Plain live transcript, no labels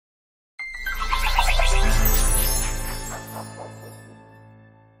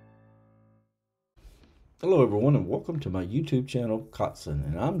Hello everyone and welcome to my YouTube channel, Kotzen,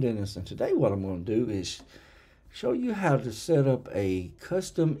 and I'm Dennis, and today what I'm going to do is show you how to set up a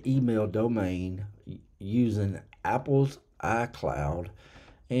custom email domain using Apple's iCloud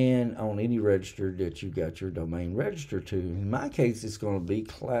and on any register that you got your domain registered to. In my case, it's going to be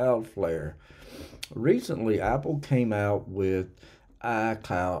Cloudflare. Recently, Apple came out with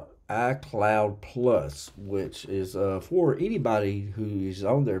iCloud Plus, which is for anybody who is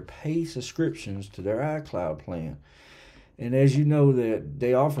on their pay subscriptions to their iCloud plan. And as you know, that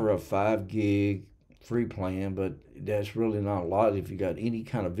they offer a 5 gig free plan, but that's really not a lot if you got any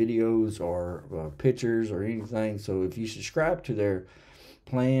kind of videos or pictures or anything. So if you subscribe to their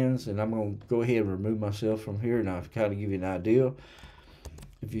plans, and I'm going to go ahead and remove myself from here and I'll kind of give you an idea.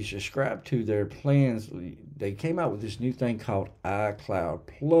 If you subscribe to their plans, they came out with this new thing called iCloud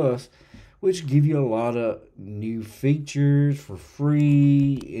Plus, which give you a lot of new features for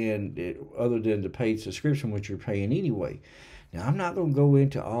free, and other than the paid subscription, which you're paying anyway. Now, I'm not going to go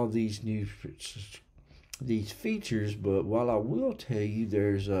into all these features, but while I will tell you,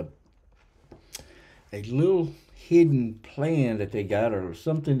 there's a little hidden plan that they got, or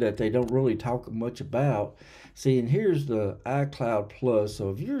something that they don't really talk much about. See, and here's the iCloud Plus. So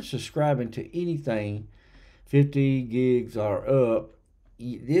if you're subscribing to anything 50 gigs or up,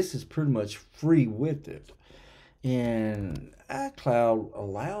 this is pretty much free with it. And iCloud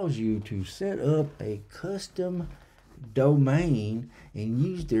allows you to set up a custom domain and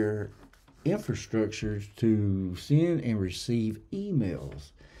use their infrastructures to send and receive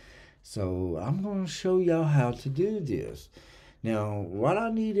emails. So I'm going to show y'all how to do this. Now, what I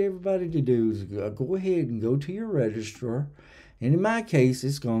need everybody to do is go ahead and go to your registrar. And in my case,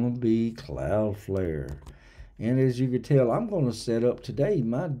 it's going to be Cloudflare. And as you can tell, I'm going to set up today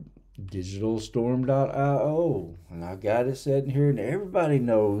my digitalstorm.io. And I got it set in here, and everybody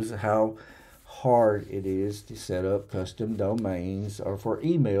knows how hard it is to set up custom domains or for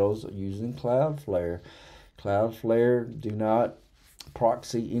emails using Cloudflare. Cloudflare do not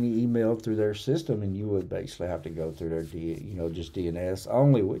proxy any email through their system, and you would basically have to go through their just DNS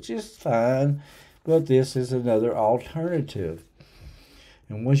only, which is fine, but this is another alternative.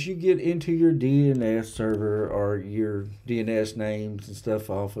 And once you get into your DNS server or your DNS names and stuff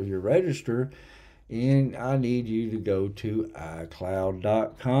off of your register, and I need you to go to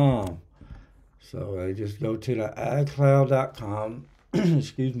icloud.com. So I just go to the icloud.com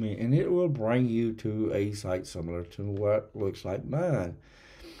excuse me, and it will bring you to a site similar to what looks like mine.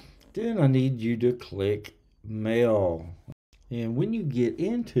 Then I need you to click mail. And when you get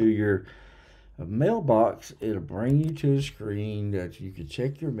into your mailbox, it'll bring you to a screen that you can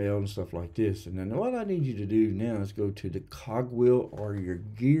check your mail and stuff like this. And then what I need you to do now is go to the cogwheel or your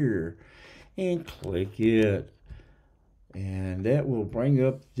gear and click it. And that will bring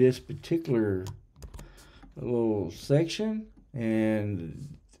up this particular little section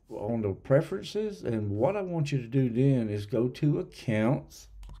and on the preferences. And what I want you to do then is go to accounts,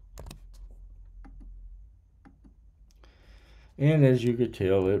 and as you can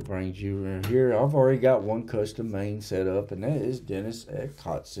tell, it brings you in here. I've already got one custom domain set up, and that is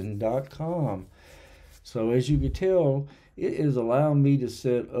dennis@kotzen.com. So as you can tell, it is allowing me to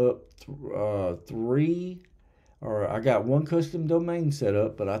set up I got one custom domain set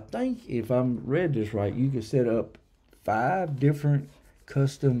up, but I think if I'm read this right, you can set up 5 different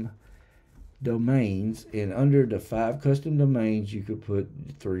custom domains, and under the 5 custom domains you could put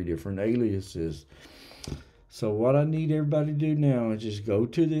 3 different aliases. So what I need everybody to do now is just go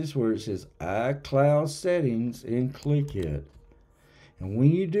to this where it says iCloud settings and click it. And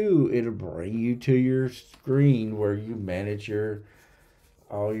when you do, it'll bring you to your screen where you manage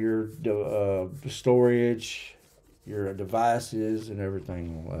all your storage, your devices, and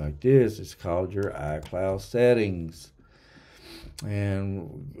everything like this. It's called your iCloud settings.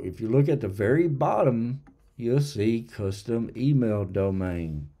 And if you look at the very bottom, you'll see custom email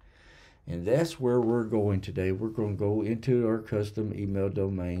domain. And that's where we're going today. We're going to go into our custom email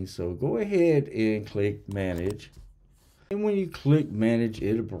domain. So go ahead and click manage. And when you click manage,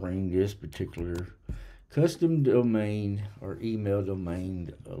 it'll bring this particular custom domain or email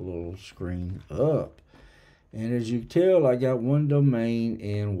domain little screen up. And as you can tell, I got one domain,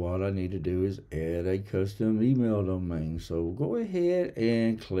 and what I need to do is add a custom email domain. So go ahead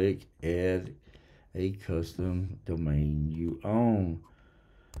and click add a custom domain you own.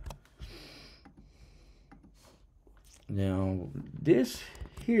 Now, this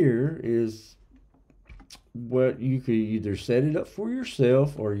here is what you could either set it up for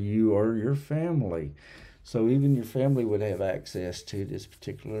yourself or you or your family. So even your family would have access to this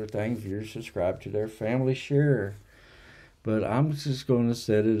particular thing if you're subscribed to their family share. but I'm just going to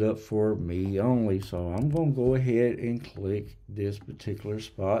set it up for me only. So I'm going to go ahead and click this particular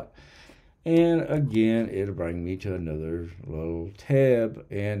spot. And again, it'll bring me to another little tab,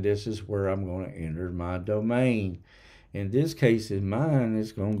 and this is where I'm going to enter my domain. In this case, in mine,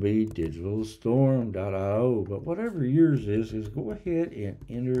 it's going to be digitalstorm.io, but whatever yours is go ahead and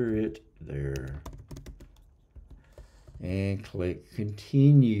enter it there. And click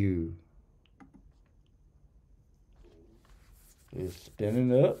continue. It's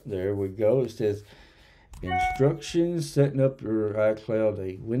spinning up. There we go. It says instructions, setting up your iCloud.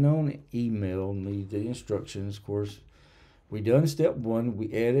 They went on and emailed me the instructions. Of course, we done step one.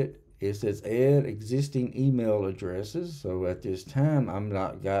 We added. It says add existing email addresses. So at this time, I'm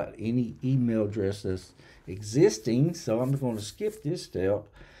not got any email addresses existing. So I'm going to skip this step,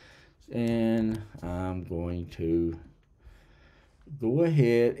 and I'm going to go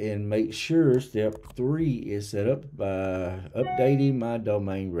ahead and make sure step 3 is set up by updating my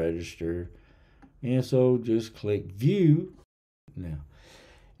domain register. And so just click view now.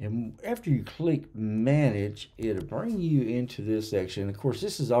 And after you click manage, it'll bring you into this section. Of course,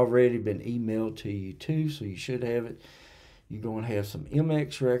 this has already been emailed to you too, so you should have it. You're going to have some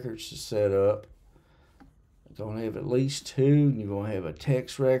MX records to set up. You're going to have at least 2. And you're going to have a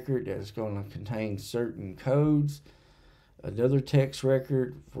text record that's going to contain certain codes, another text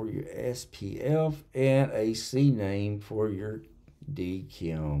record for your SPF, and a CNAME for your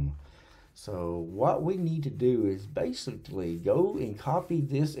DKIM. So what we need to do is basically go and copy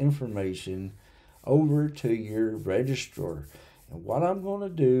this information over to your registrar. And what I'm going to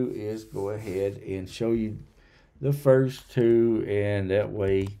do is go ahead and show you the first 2, and that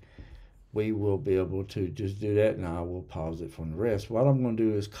way we will be able to just do that, and I will pause it from the rest. What I'm going to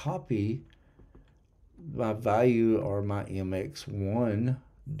do is copy my value or my mx1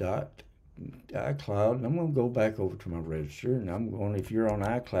 dot iCloud, and I'm going to go back over to my register, and I'm going, if you're on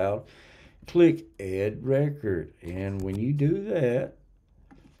iCloud, click add record, and when you do that,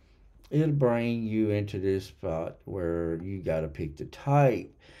 it'll bring you into this spot where you got to pick the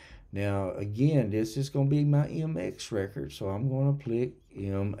type. Now again, this is going to be my MX record, so I'm going to click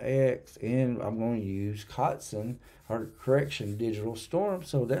MX, and I'm going to use Digital Storm,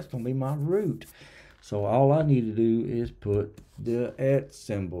 so that's going to be my root. So all I need to do is put the @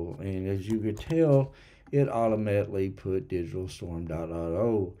 symbol, and as you could tell, it automatically put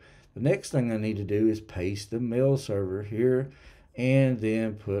digitalstorm.io. The next thing I need to do is paste the mail server here, and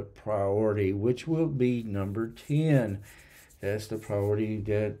then put priority, which will be number 10. That's the priority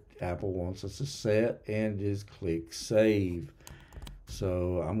that Apple wants us to set, and just click save.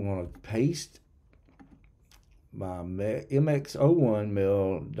 So I'm going to paste my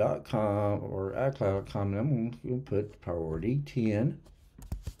mx01mail.com or iCloud.com, and I'm going to put priority 10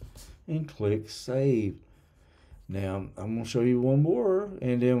 and click save. Now I'm going to show you one more,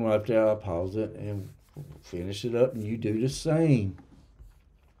 and then after that I'll pause it and finish it up, and you do the same.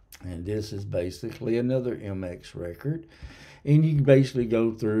 And this is basically another MX record, and you can basically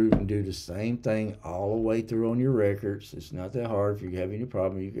go through and do the same thing all the way through on your records. It's not that hard. If you have any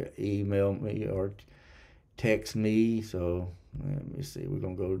problem, you can email me or text me. So let me see, we're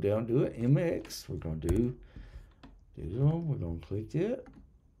going to go down to it. MX, we're going to do digital, we're going to click it.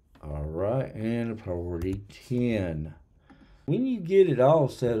 All right, and priority 10. When you get it all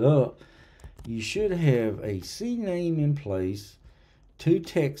set up, you should have a CNAME in place, 2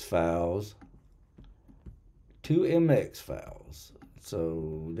 text files, 2 MX files.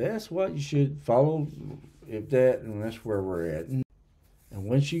 So that's what you should follow, if that, and that's where we're at. And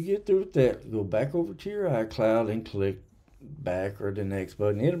once you get through with that, go back over to your iCloud and click back or the next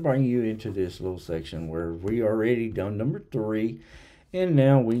button. It'll bring you into this little section where we already done number 3. And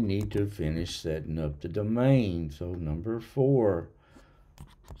now we need to finish setting up the domain. So number 4.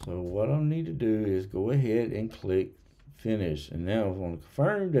 So what I need to do is go ahead and click finish. And now I want to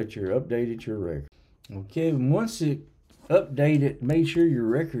confirm that you're updated your record. Okay, once it updated, make sure your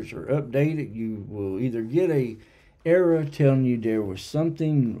records are updated. You will either get a error telling you there was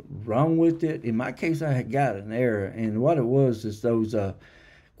something wrong with it. In my case, I had got an error, and what it was is those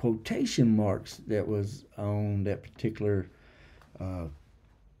quotation marks that was on that particular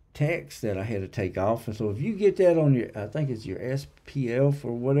text that I had to take off. And so if you get that on your, I think it's your SPF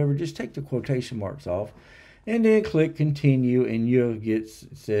or whatever, just take the quotation marks off and then click continue, and you'll get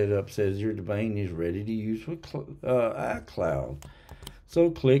set up, says your domain is ready to use with iCloud. So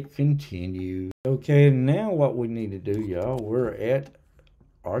click continue. Okay, now what we need to do, y'all, we're at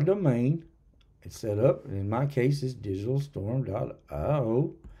our domain. It's set up. In my case, it's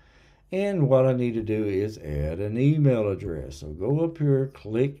digitalstorm.io. And what I need to do is add an email address. So go up here,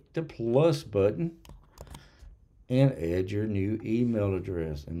 click the plus button, and add your new email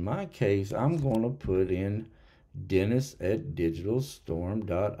address. In my case, I'm going to put in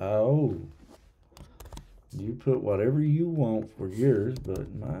dennis@digitalstorm.io. You put whatever you want for yours,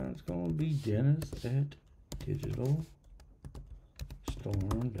 but mine's going to be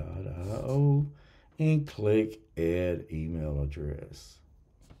dennis@digitalstorm.io and click add email address.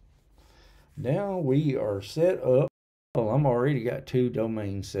 Now we are set up. Well, I'm already got 2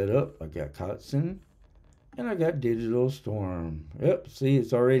 domains set up. I got Kotzen and I got Digital Storm. Yep, see,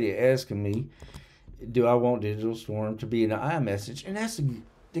 it's already asking me, do I want Digital Storm to be in an iMessage? And that's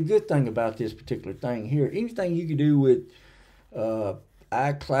the good thing about this particular thing here. Anything you can do with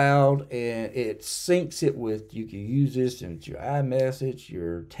iCloud, and it syncs it with, you can use this in your iMessage,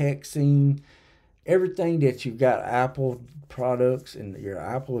 your texting, everything that you've got Apple products and your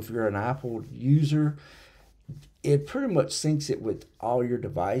Apple, if you're an Apple user, it pretty much syncs it with all your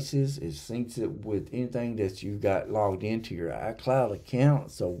devices. It syncs it with anything that you've got logged into your iCloud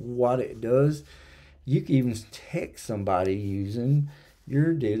account. So what it does, you can even text somebody using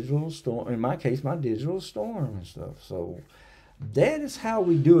your Digital Storm. In my case, my Digital Storm and stuff. So that is how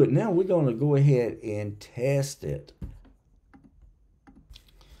we do it. Now we're going to go ahead and test it.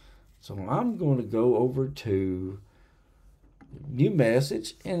 So I'm going to go over to new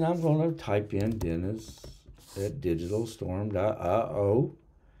message, and I'm going to type in dennis@digitalstorm.io,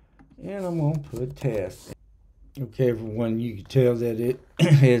 and I'm going to put test. Okay, everyone, you can tell that it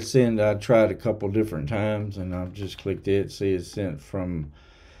had sent. I tried a couple different times, and I've just clicked it. See, it's sent from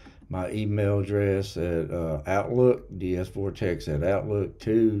my email address at Outlook, dsvortex@outlook,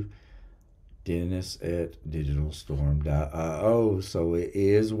 to dennis@digitalstorm.io. So it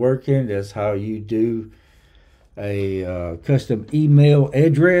is working. That's how you do a custom email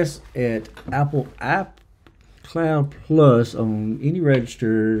address at Apple iCloud Plus on any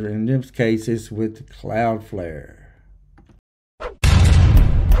register, in this case it's with Cloudflare.